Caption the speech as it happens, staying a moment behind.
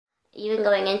Even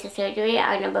going into surgery,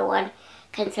 our number one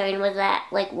concern was that,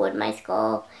 like, would my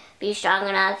skull be strong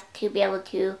enough to be able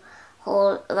to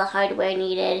hold the hardware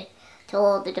needed to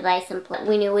hold the device in place.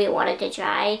 We knew we wanted to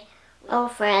try. Oh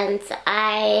friends,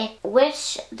 I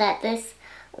wish that this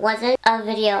wasn't a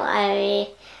video I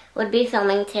would be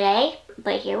filming today,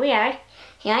 but here we are.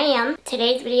 Here I am.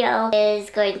 Today's video is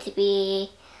going to be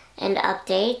an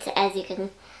update, as you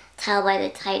can tell by the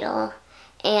title,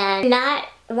 and not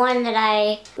one that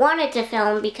I wanted to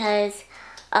film because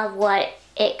of what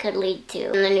it could lead to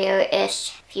in the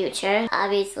near-ish future.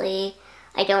 Obviously,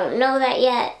 I don't know that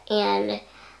yet, and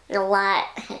there's a lot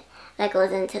that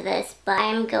goes into this, but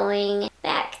I'm going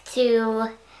back to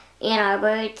Ann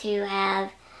Arbor to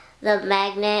have the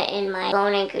magnet in my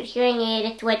bone-anchored hearing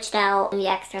aid switched out in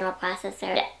the external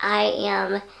processor.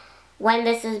 When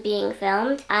this is being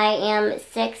filmed, I am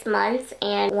 6 months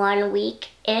and 1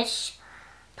 week-ish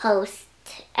post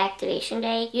activation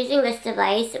day using this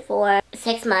device for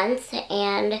 6 months,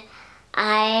 and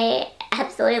I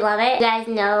absolutely love it. You guys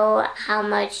know how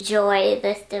much joy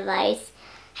this device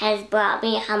has brought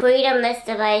me, how freedom this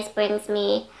device brings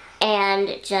me,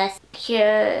 and just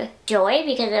pure joy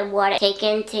because of what it's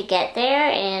taken to get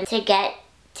there and to get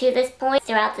to this point.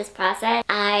 Throughout this process,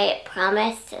 I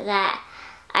promised that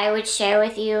I would share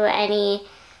with you any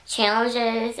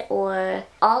challenges or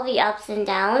all the ups and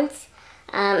downs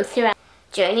throughout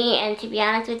the journey. And to be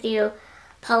honest with you,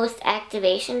 post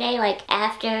activation day, like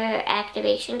after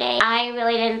activation day, I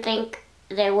really didn't think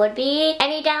there would be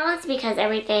any downs because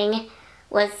everything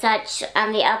was such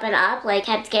on the up and up, like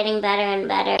kept getting better and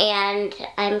better. And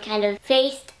I'm kind of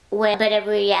faced with a bit of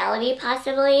reality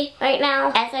possibly right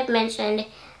now. As I've mentioned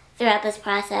throughout this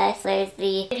process, there's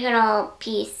the internal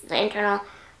piece, the internal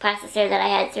processor that I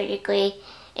had surgically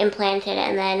implanted,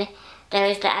 and then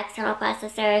there's the external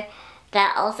processor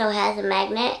that also has a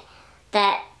magnet.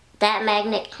 That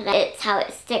magnet, it's how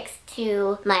it sticks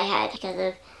to my head because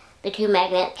of the two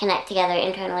magnets connect together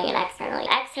internally and externally.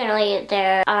 Externally,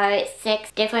 there are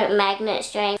 6 different magnet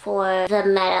strengths for the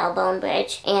MED-EL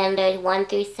BONEBRIDGE, and there's 1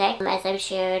 through 6. As I've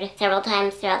shared several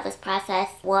times throughout this process,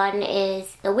 1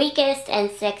 is the weakest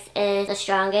and 6 is the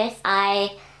strongest.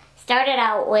 I started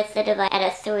out with the device at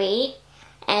a 3,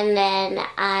 and then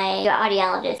your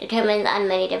audiologist determines on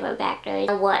many different factors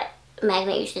what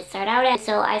magnet you should start out at.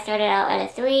 So I started out at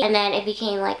a 3, and then it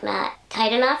became like not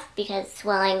tight enough because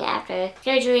swelling after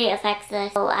surgery affects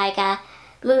this. So I got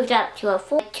moved up to a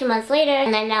 4 2 months later,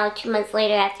 and then now 2 months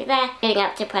later after that, getting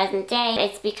up to present day,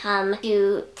 it's become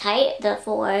too tight, the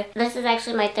 4. This is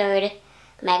actually my 3rd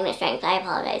magnet strength, I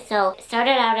apologize. So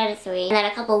started out at a 3, and then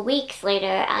a couple weeks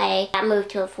later I got moved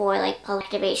to a 4, like post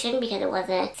activation, because it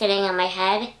wasn't sitting on my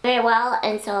head very well,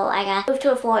 and so I got moved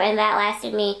to a 4, and that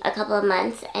lasted me a couple of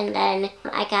months, and then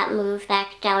I got moved back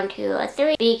down to a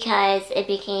 3 because it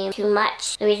became too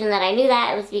much. The reason that I knew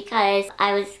that was because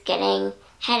I was getting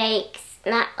headaches.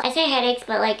 I say headaches,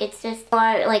 but like it's just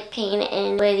more like pain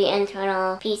in where the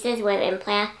internal pieces, where the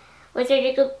implant was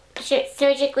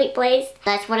surgically placed.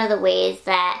 That's one of the ways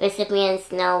that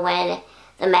recipients know when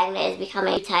the magnet is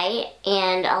becoming tight,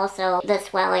 and also the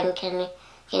swelling can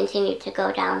continue to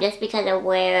go down. Just because of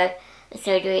where the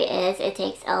surgery is, it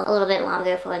takes a little bit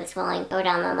longer for the swelling to go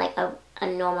down than like a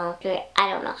normal surgery. I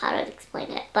don't know how to explain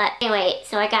it. But anyway,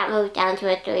 so I got moved down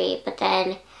to a 3, but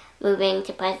then moving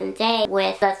to present day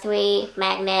with the 3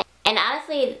 magnet. And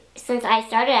honestly, since I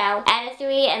started out at a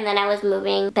 3 and then I was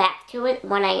moving back to it,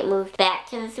 when I moved back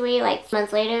to the 3, like 2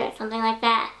 months later, something like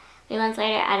that, 3 months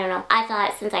later, I don't know. I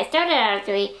thought since I started at a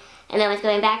 3 and then was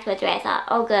going back to a 3, I thought,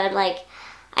 oh good, like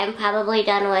I'm probably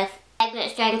done with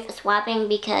magnet strength swapping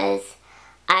because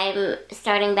I'm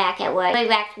starting back at where, going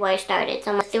back to where I started.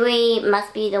 So 3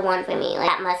 must be the one for me, like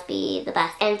that must be the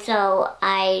best. And so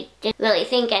I didn't really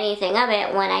think anything of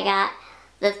it when I got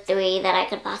the 3 that I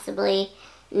could possibly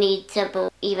need to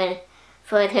move even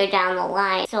further down the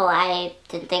line. So I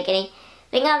didn't think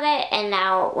anything of it, and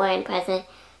now we're in present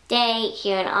day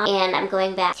here in August, and I'm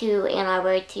going back to Ann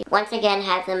Arbor to once again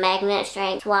have the magnet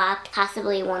strength swapped,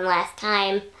 possibly one last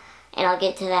time, and I'll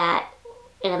get to that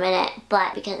in a minute.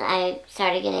 But because I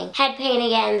started getting head pain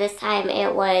again, this time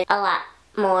it was a lot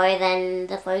more than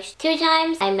the first 2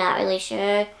 times. I'm not really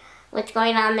sure what's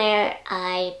going on there.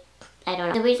 I don't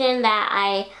know. The reason that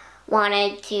I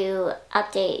wanted to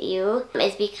update you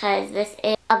is because this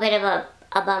is a bit of a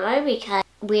bummer because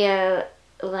we're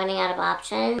running out of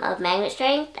options of magnet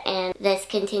strength, and this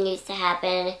continues to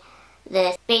happen.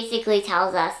 This basically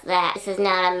tells us that this is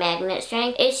not a magnet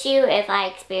strength issue. If I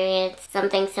experience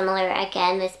something similar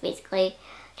again, this basically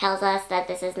tells us that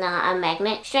this is not a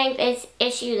magnet strength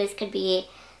issue. This could be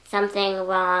something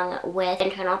wrong with the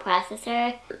internal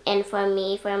processor. And for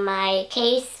me, for my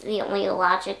case, the only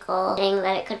logical thing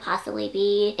that it could possibly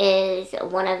be is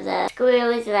one of the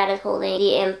screws that is holding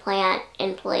the implant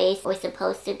in place, or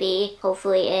supposed to be,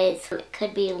 hopefully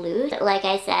could be loose. Like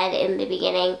I said in the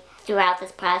beginning, throughout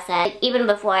this process, even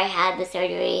before I had the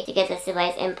surgery to get this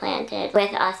device implanted, with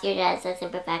osteogenesis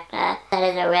imperfecta, that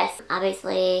is a risk.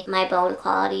 Obviously, my bone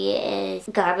quality is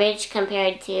garbage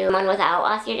compared to one without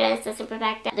osteogenesis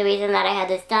imperfecta. The reason that I had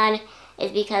this done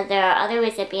is because there are other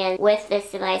recipients with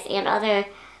this device and other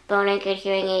bone-anchored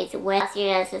hearing aids with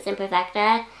osteogenesis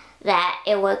imperfecta that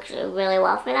it works really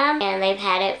well for them, and they've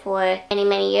had it for many,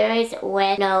 many years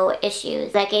with no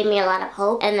issues. That gave me a lot of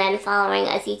hope. And then following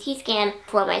a CT scan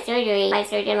for my surgery, my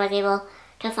surgeon was able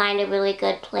to find a really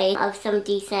good place of some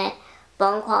decent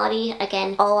bone quality.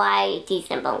 Again, OI,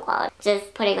 decent bone quality.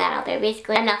 Just putting that out there.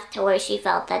 Basically enough to where she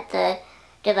felt that the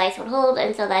device would hold,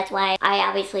 and so that's why I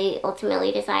obviously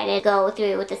ultimately decided to go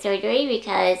through with the surgery,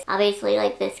 because obviously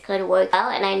like this could work well,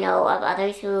 and I know of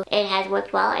others who it has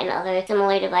worked well, and other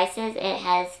similar devices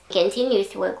it continues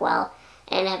to work well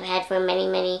and have had for many,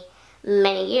 many,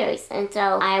 many years. And so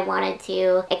I wanted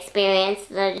to experience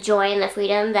the joy and the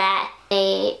freedom that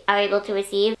they are able to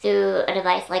receive through a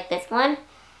device like this one.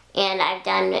 And I've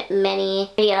done many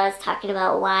videos talking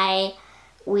about why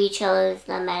we chose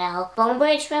the MED-EL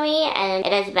BoneBridge for me, and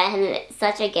it has been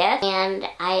such a gift, and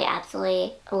I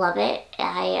absolutely love it.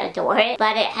 I adore it,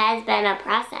 but it has been a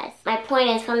process. My point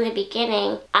is, from the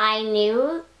beginning, I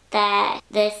knew that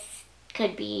this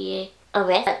could be a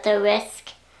risk, but the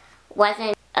risk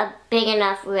wasn't a big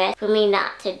enough risk for me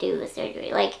not to do the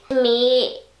surgery. Like, to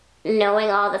me,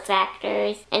 knowing all the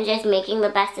factors and just making the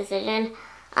best decision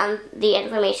on the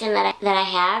information that I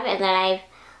have and that I've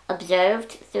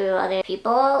observed through other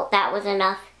people, that was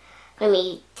enough for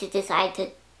me to decide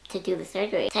to do the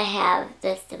surgery, to have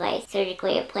this device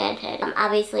surgically implanted.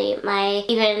 Obviously,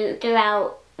 even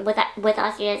throughout with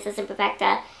osteogenesis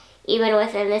imperfecta, even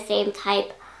within the same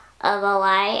type of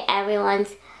OI,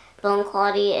 everyone's bone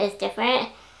quality is different.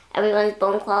 Everyone's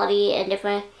bone quality in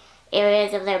different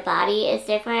areas of their body is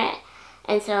different.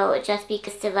 And so just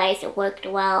because the device worked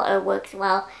well or works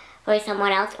well for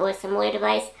someone else, or a similar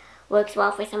device works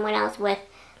well for someone else with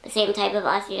the same type of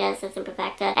osteogenesis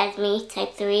imperfecta as me,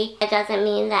 type 3, it doesn't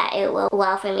mean that it will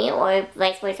well for me, or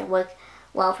vice versa work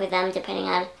well for them, depending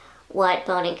on what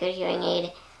bone-anchored hearing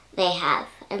aid they have.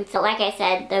 And so, like I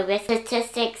said, the risk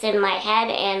statistics in my head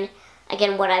and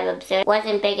again what I've observed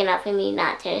wasn't big enough for me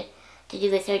not to do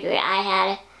the surgery. I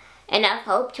had enough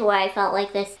hope to where I felt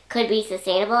like this could be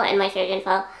sustainable, and my surgeon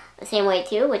felt the same way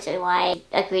too, which is why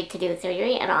I agreed to do the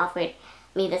surgery and offered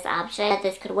me this option that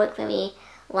this could work for me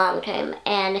long term.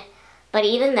 But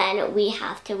even then, we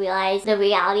have to realize the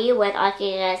reality with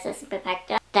osteogenesis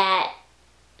imperfecta, that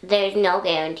there's no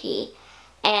guarantee.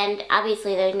 And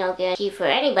obviously there's no guarantee for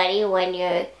anybody when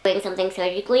you're doing something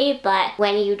surgically, but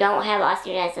when you don't have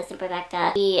osteogenesis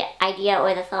imperfecta, the idea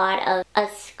or the thought of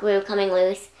a screw coming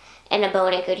loose in a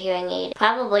bone-anchored hearing aid,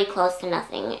 probably close to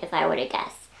nothing if I were to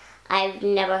guess. I've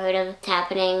never heard of it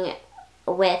happening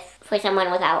for someone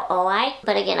without OI,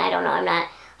 but again, I don't know, I'm not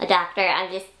a doctor,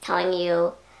 I'm just telling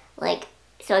you, like,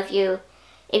 so if you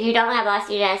don't have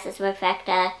osteogenesis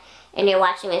imperfecta and you're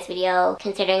watching this video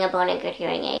considering a bone-anchored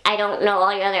hearing aid, I don't know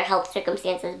all your other health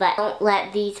circumstances, but don't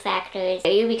let these factors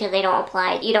scare you, because they don't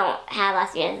apply. You don't have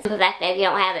osteogenesis imperfecta if you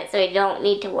don't have it, so you don't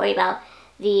need to worry about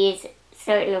these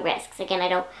certain risks. Again, I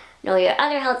don't know your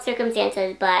other health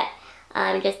circumstances, but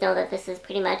just know that this is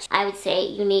pretty much, I would say,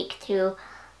 unique to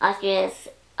osteogenesis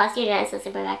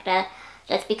imperfecta,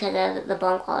 just because of the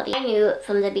bone quality. I knew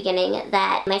from the beginning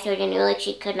that my surgeon knew, like,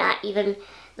 she could not, even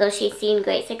though she's seen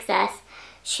great success,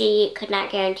 she could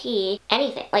not guarantee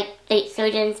anything. Like, the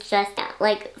surgeons just,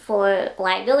 like, for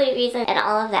liability reasons and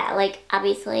all of that, like,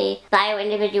 obviously,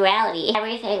 bio-individuality,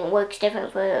 everything works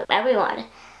different for everyone.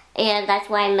 And that's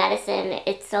why in medicine,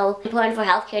 it's so important for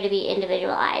healthcare to be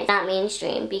individualized, not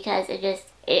mainstream, because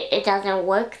it doesn't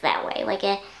work that way. Like,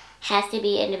 it has to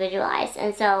be individualized.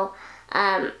 And so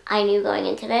I knew going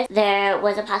into this there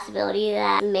was a possibility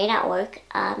that it may not work,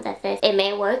 it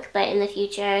may work, but in the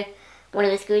future one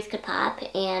of the screws could pop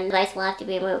and the device will have to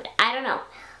be removed. I don't know,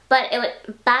 but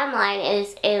bottom line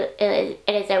is it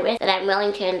is a risk that I'm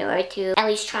willing to endure to at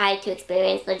least try to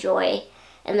experience the joy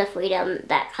and the freedom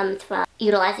that comes from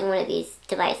utilizing one of these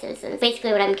devices. And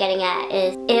basically what I'm getting at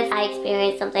is, if I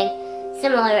experience something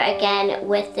similar again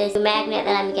with this magnet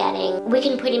that I'm getting, we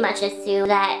can pretty much assume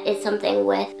that it's something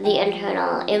with the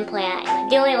internal implant.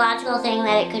 The only logical thing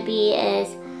that it could be is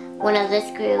one of the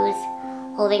screws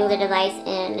holding the device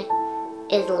in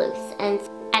is loose. And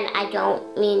And I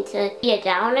don't mean to be a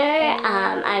downer.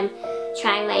 I'm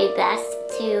trying my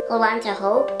best to hold on to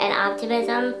hope and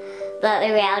optimism, but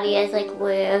the reality is, like,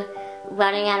 we're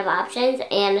running out of options.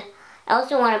 And I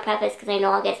also want to preface, because I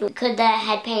know I'll get some, could the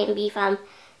head pain be from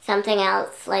something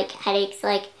else, like headaches?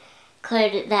 Like,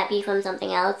 could that be from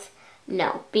something else?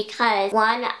 No, because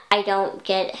one, I don't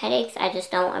get headaches. I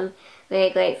just don't. I'm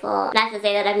very grateful. Not to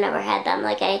say that I've never had them,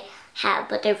 like I have,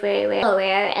 but they're very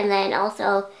rare. And then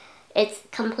also, it's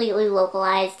completely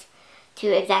localized to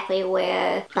exactly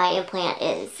where my implant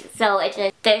is. So it's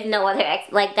just, there's no other,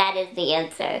 like, that is the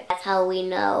answer. That's how we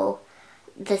know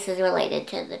this is related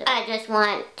to the device. I just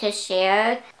want to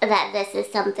share that this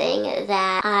is something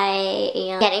that I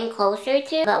am getting closer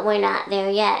to, but we're not there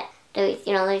yet. There's,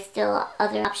 you know, there's still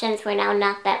other options for now,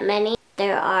 not that many.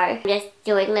 There are. Just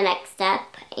doing the next step,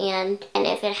 and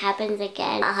if it happens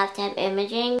again, I'll have to have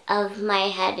imaging of my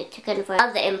head to confirm,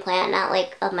 of the implant, not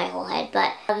like of my whole head,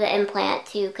 but of the implant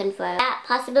to confirm that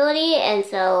possibility, and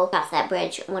so cross that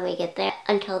bridge when we get there.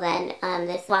 Until then,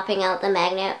 this swapping out the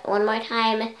magnet one more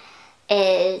time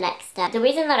is next step. The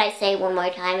reason that I say one more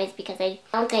time is because I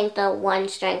don't think the one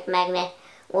strength magnet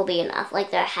will be enough. Like,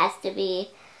 there has to be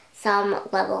some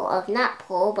level of not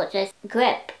pull, but just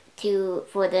grip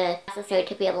for the processor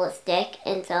to be able to stick.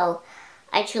 And so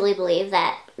I truly believe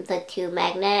that the tube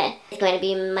magnet is going to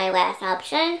be my last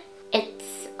option.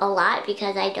 It's a lot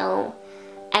because I don't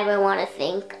ever want to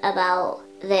think about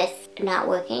this not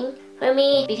working for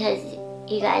me, because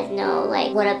you guys know,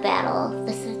 like, what a battle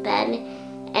this has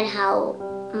been and how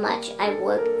much I've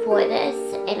worked for this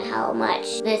and how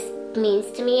much this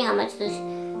means to me, how much this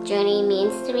journey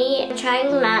means to me. I'm trying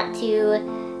not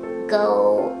to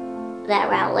go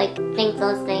that route, like, think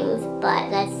those things,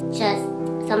 but that's just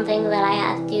something that I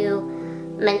have to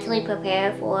mentally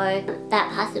prepare for,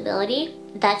 that possibility.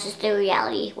 That's just the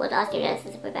reality with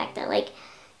osteogenesis imperfecta. Like,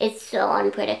 it's so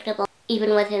unpredictable,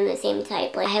 even within the same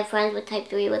type. Like, I have friends with type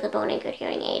 3 with a bone anchored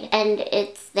hearing aid, and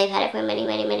they've had it for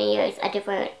many years.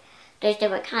 There's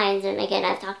different kinds, and again,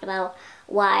 I've talked about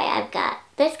why I've got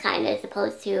this kind as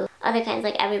opposed to other kinds.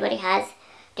 Like, everybody has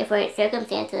different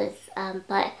circumstances,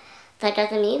 but that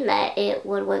doesn't mean that it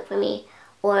would work for me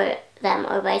or them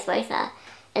or vice versa.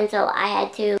 And so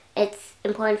it's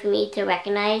important for me to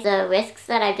recognize the risks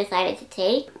that I've decided to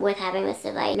take with having this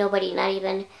device. Nobody, not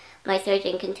even my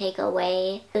surgeon, can take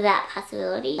away that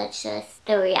possibility. That's just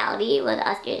the reality with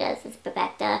osteogenesis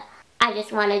imperfecta. I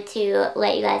just wanted to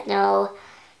let you guys know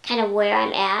kind of where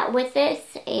I'm at with this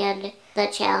and the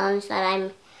challenge that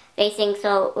I'm facing.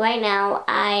 So right now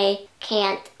I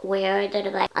can't wear the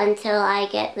device until I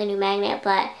get the new magnet,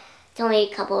 but it's only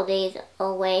a couple of days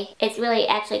away. It's really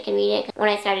actually convenient. When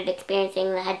I started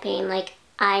experiencing the head pain, like,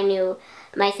 I knew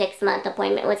my 6-month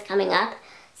appointment was coming up,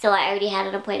 so I already had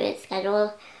an appointment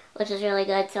scheduled, which is really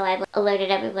good. So I've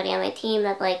alerted everybody on my team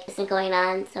that, like, this is going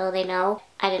on, so they know.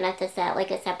 I didn't have to set,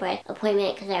 like, a separate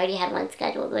appointment because I already had one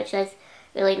scheduled, which is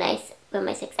really nice for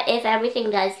my 6. If everything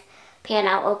does pan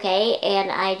out okay and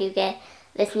I do get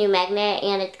this new magnet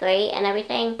and it's great and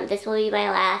everything, this will be my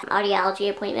last audiology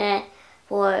appointment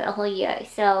for a whole year.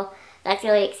 So that's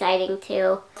really exciting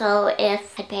too. So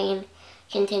if head pain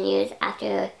continues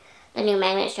after the new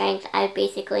magnet strength, I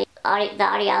basically, the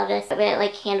audiologist that,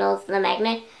 like, handles the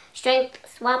magnet strength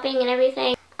swapping and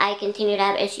everything, I continue to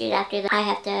have issues after that. I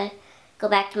have to go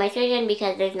back to my surgeon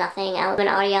because there's nothing else from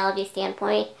an audiology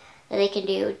standpoint that they can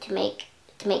do to make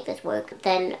this work.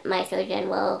 Then my surgeon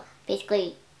will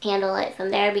basically handle it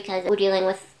from there, because we're dealing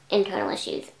with internal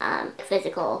issues,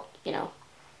 physical, you know,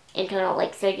 internal,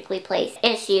 like, surgically placed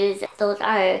issues. Those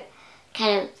are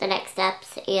kind of the next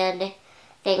steps and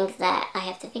things that I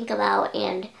have to think about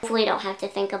and hopefully don't have to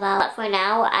think about. But for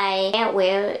now, I can't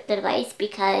wear the device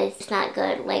because it's not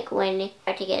good. Like, when you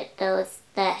start to get the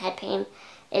head pain,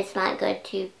 it's not good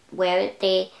to wear it.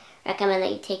 They recommend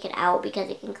that you take it out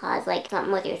because it can cause, like,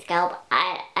 something with your scalp.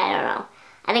 I don't know.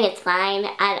 I think it's fine,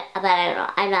 but I don't know.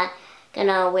 I'm not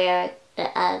gonna wear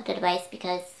the device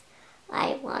because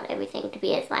I want everything to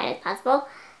be as fine as possible.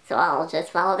 So I'll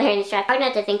just follow their instructions. Hard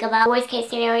not to think about worst case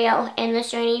scenario in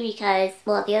this journey because,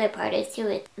 well, the other part is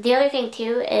too, the other thing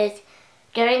too is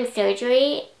during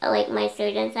surgery, like, my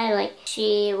surgeon said, like,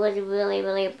 she was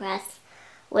really impressed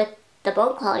with the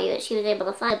bone quality that she was able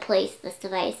to find to place this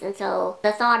device. And so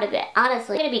the thought of it,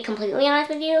 honestly, I'm gonna be completely honest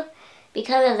with you,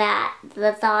 because of that,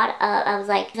 the thought of, I was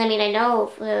like, I mean, I know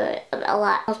for a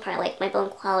lot, most part, like, my bone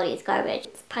quality is garbage.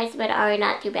 Parts of it are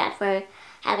not too bad for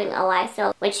having OI.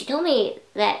 So when she told me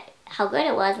that how good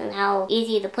it was and how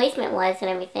easy the placement was and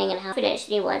everything and how confident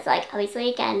she was. Like,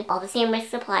 obviously, again, all the same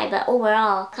risks apply, but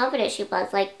overall, confident she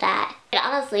was like that. And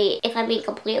honestly, if I'm being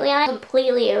completely honest,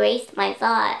 completely erased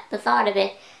the thought of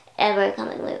it ever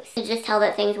coming loose. To just tell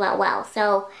that things went well.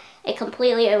 So it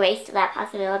completely erased that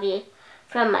possibility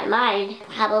from my mind.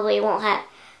 Probably won't have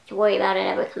to worry about it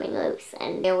ever coming loose.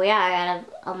 And here we are out of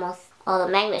almost all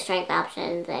the magnet strength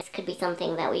options. This could be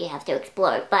something that we have to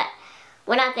explore. But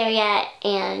we're not there yet,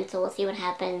 and so we'll see what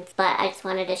happens. But I just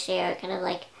wanted to share kind of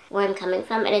like where I'm coming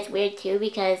from. And it's weird too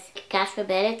because, gosh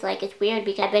forbid, it's weird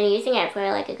because I've been using it for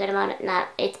like a good amount of,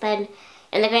 it's been,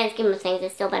 in the grand scheme of things,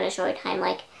 it's still been a short time,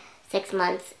 like 6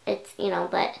 months. It's, you know,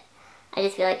 but I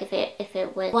just feel like if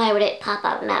it was, why would it pop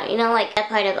out now? You know, like that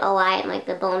part of OI and like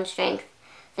the bone strength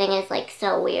thing is like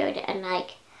so weird, and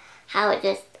like how it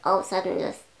just all of a sudden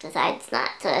just decides not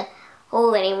to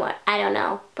hold anymore. I don't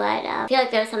know, but I feel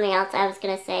like there was something else I was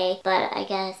gonna say, but I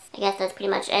guess that's pretty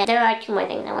much it. There are 2 more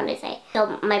things I wanted to say.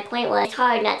 So my point was, it's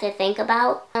hard not to think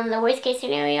about the worst case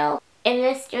scenario in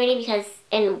this journey, because,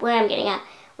 and where I'm getting at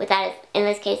with that is, in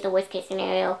this case, the worst case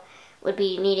scenario would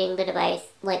be needing the device.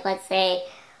 Like, let's say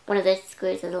one of the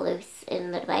screws is loose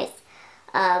in the device.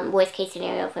 Worst case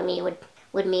scenario for me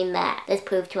would mean that this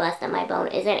proved to us that my bone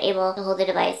isn't able to hold the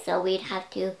device, so we'd have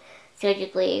to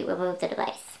surgically remove the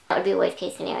device. That would be worst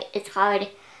case scenario. It's hard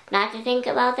not to think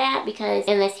about that because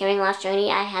in this hearing loss journey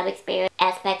I have experienced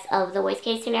aspects of the worst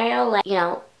case scenario, like, you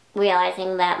know,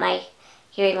 realizing that my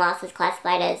hearing loss is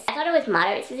classified as, I thought it was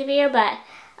moderate to severe, but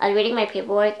I was reading my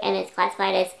paperwork and it's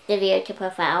classified as severe to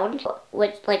profound,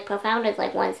 which, like, profound is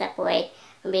like one step away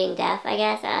from being deaf, I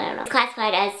guess. I don't know. It's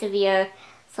classified as severe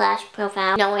 /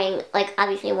 profound, knowing, like,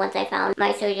 obviously once I found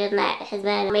my surgeon that has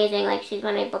been amazing, like, she's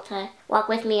been able to walk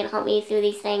with me and help me through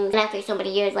these things, and after so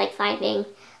many years, like, finding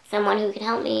someone who could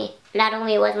help me, not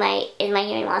only is my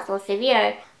hearing loss so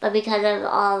severe, but because of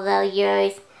all the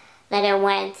years that it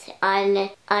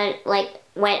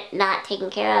went not taken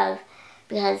care of,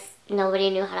 because nobody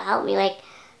knew how to help me, like,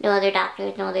 no other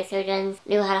doctors, no other surgeons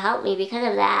knew how to help me because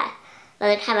of that.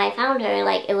 By the time I found her,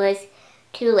 like, it was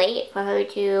too late for her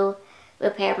to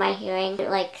repair my hearing,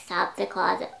 like stop the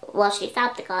cause. Well, she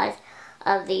stopped the cause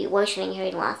of the worsening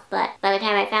hearing loss, but by the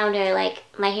time I found her, like,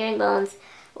 my hearing bones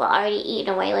were already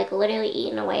eaten away, like literally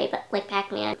eaten away, but like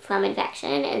Pac-Man, from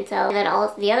infection. And so, and then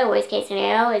all the other worst case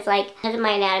scenario is, like, because of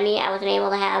my anatomy, I wasn't able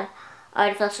to have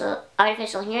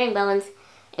artificial hearing bones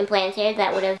implanted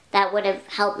that would have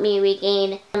helped me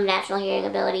regain some natural hearing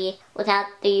ability without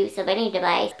the use of any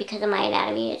device. Because of my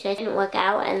anatomy, it just didn't work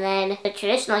out, and then the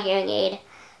traditional hearing aid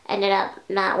ended up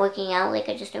not working out, like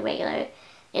just a regular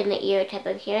in the ear type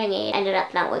of hearing aid ended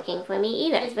up not working for me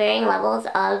either. There's varying levels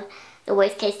of the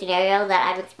worst case scenario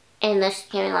that I've experienced in this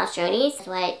hearing loss journey. That's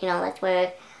why, you know, that's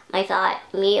where my thought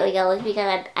immediately goes,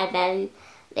 because I've been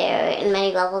there in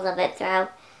many levels of it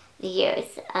throughout the years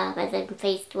as I've been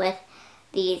faced with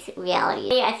these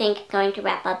realities. I think going to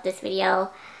wrap up this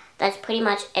video, that's pretty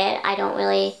much it. I don't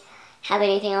really have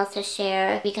anything else to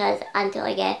share because until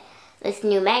I get this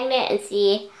new magnet and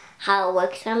see how it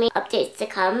works for me. Updates to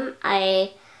come.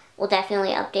 I will definitely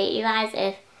update you guys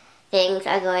if things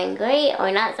are going great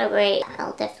or not so great.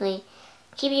 I'll definitely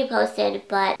keep you posted,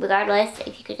 but regardless,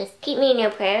 if you could just keep me in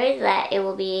your prayers that it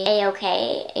will be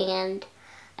a-okay, and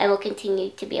I will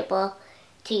continue to be able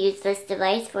to use this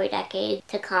device for a decade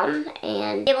to come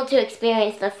and be able to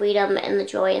experience the freedom and the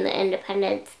joy and the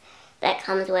independence that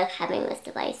comes with having this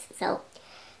device. So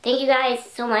thank you guys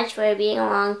so much for being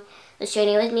along this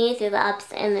journey with me through the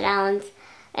ups and the downs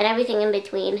and everything in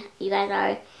between. You guys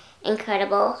are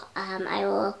incredible. I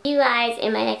will see you guys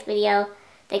in my next video.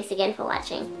 Thanks again for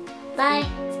watching.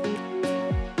 Bye!